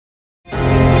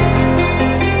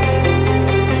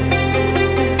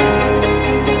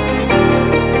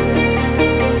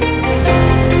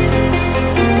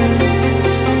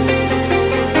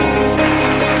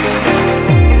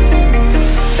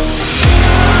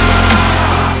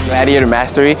Gladiator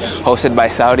Mastery hosted by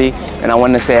Saudi, and I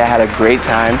want to say I had a great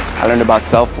time. I learned about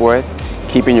self-worth,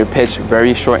 keeping your pitch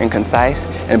very short and concise,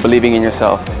 and believing in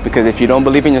yourself, because if you don't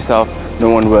believe in yourself, no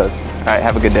one will. All right,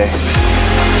 have a good day.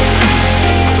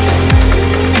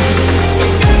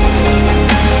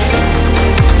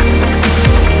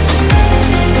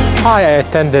 Hi, I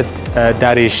attended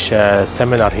Dariush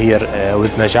seminar here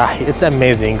with Najahi. It's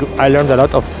amazing. I learned a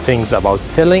lot of things about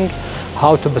selling,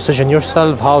 how to position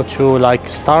yourself, how to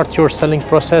start your selling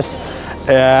process.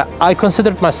 I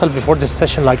considered myself before this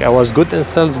session like I was good in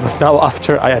sales, but now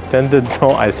after I attended,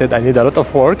 I said I need a lot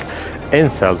of work in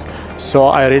sales. So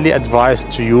I really advise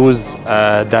to use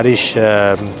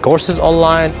Dariush courses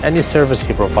online, any service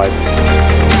he provides.